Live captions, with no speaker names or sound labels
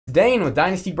Dane with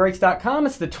DynastyBreaks.com.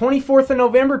 It's the 24th of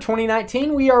November,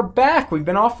 2019. We are back. We've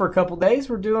been off for a couple days.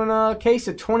 We're doing a case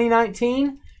of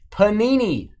 2019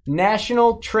 Panini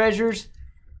National Treasures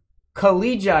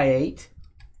Collegiate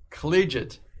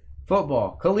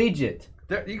football. Collegiate.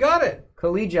 There, you got it.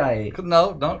 Collegiate.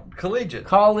 No, don't. Collegiate.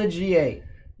 Collegiate.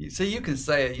 See, you can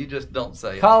say it. You just don't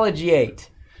say it. Collegiate.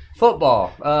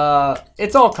 Football.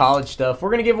 It's all college stuff. We're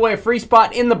going to give away a free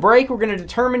spot in the break. We're going to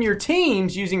determine your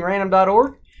teams using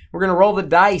random.org. We're going to roll the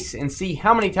dice and see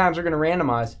how many times we're going to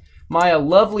randomize. My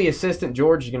lovely assistant,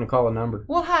 George, is going to call a number.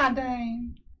 Well, hi,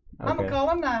 Dane. Okay. I'm going to call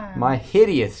a 9. My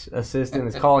hideous assistant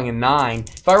is calling a 9.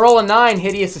 If I roll a 9,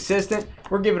 hideous assistant,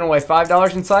 we're giving away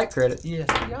 $5 in site credit. Yes,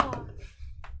 we are.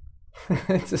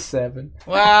 It's a 7.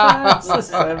 Wow. It's a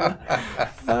 7.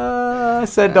 I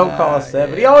said don't call a 7.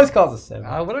 Yeah. He always calls a 7.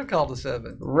 I would have called a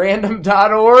 7.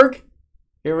 Random.org.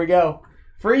 Here we go.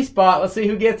 Free spot. Let's see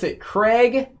who gets it.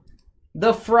 Craig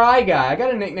the Fry Guy. I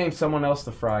got to nickname someone else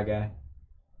the Fry Guy.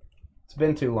 It's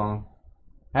been too long.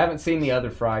 I haven't seen the other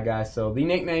Fry Guy, so the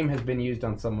nickname has been used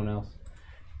on someone else.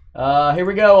 Here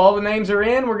we go. All the names are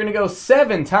in. We're going to go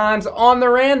 7 times on the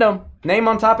random. Name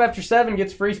on top after 7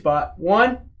 gets free spot.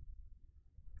 1,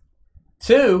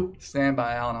 2. Stand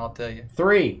by, Alan. I'll tell you.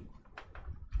 3,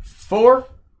 4,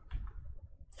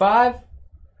 5,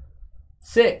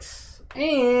 6,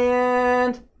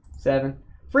 and 7.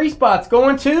 Free spots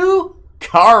going to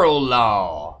Carl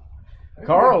Law.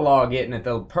 Carl Law getting it,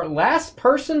 the last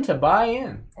person to buy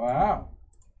in. Wow.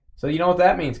 So you know what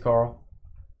that means, Carl.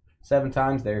 7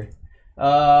 times there.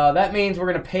 That means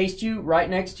we're going to paste you right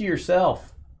next to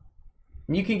yourself.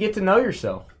 And you can get to know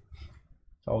yourself.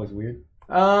 It's always weird.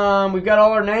 We've got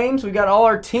all our names. We've got all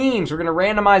our teams. We're going to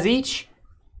randomize each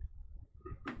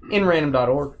in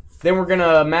random.org. Then we're going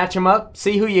to match them up,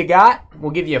 see who you got. We'll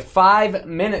give you 5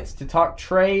 minutes to talk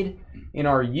trade in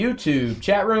our YouTube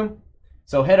chat room.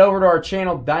 So head over to our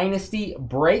channel, Dynasty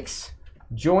Breaks.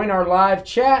 Join our live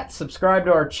chat. Subscribe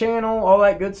to our channel. All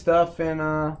that good stuff.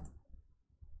 And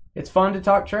it's fun to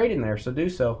talk trade in there, so do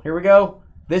so. Here we go.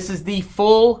 This is the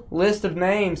full list of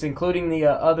names, including the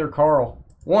other Carl.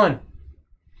 1,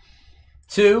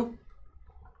 2.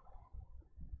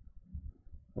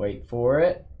 Wait for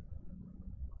it.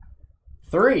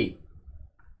 3,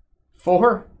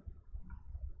 4,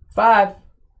 5,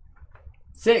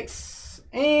 6,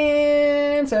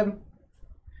 and 7.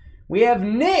 We have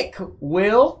Nick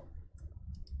Will.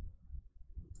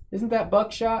 Isn't that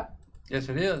Buckshot? Yes,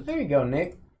 it is. There you go,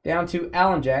 Nick. Down to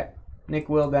Alan Jack. Nick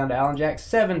Will down to Alan Jack.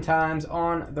 7 times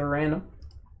on the random.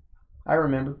 I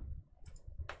remember.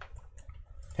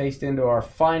 Paste into our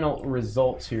final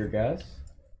results here, guys.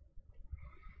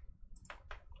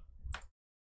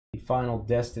 The final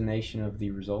destination of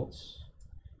the results.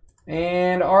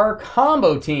 And our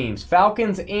combo teams,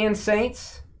 Falcons and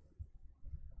Saints,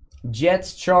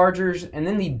 Jets, Chargers, and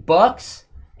then the Bucks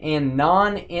and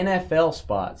non-NFL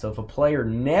spot. So if a player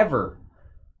never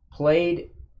played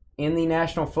in the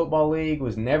National Football League,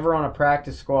 was never on a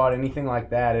practice squad, anything like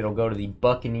that, it'll go to the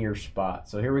Buccaneer spot.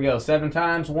 So here we go. 7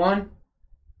 times. 1,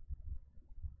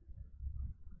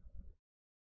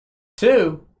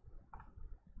 2,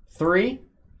 3,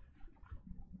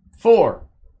 4,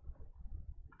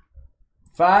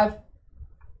 5,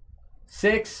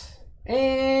 6,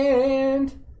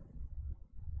 and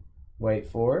wait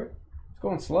for it. It's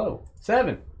going slow.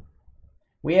 7.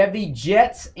 We have the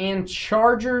Jets and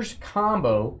Chargers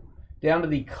combo down to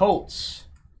the Colts.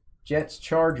 Jets,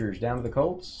 Chargers down to the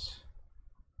Colts.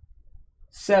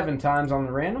 7 times on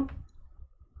the random.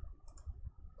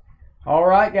 All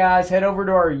right, guys, head over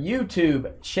to our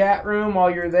YouTube chat room while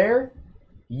you're there.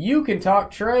 You can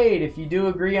talk trade. If you do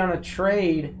agree on a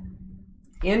trade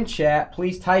in chat,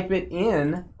 please type it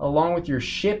in along with your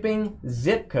shipping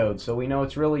zip code so we know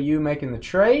it's really you making the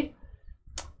trade.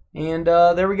 And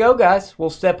there we go, guys. We'll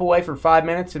step away for 5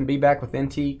 minutes and be back with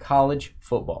NT College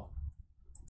Football.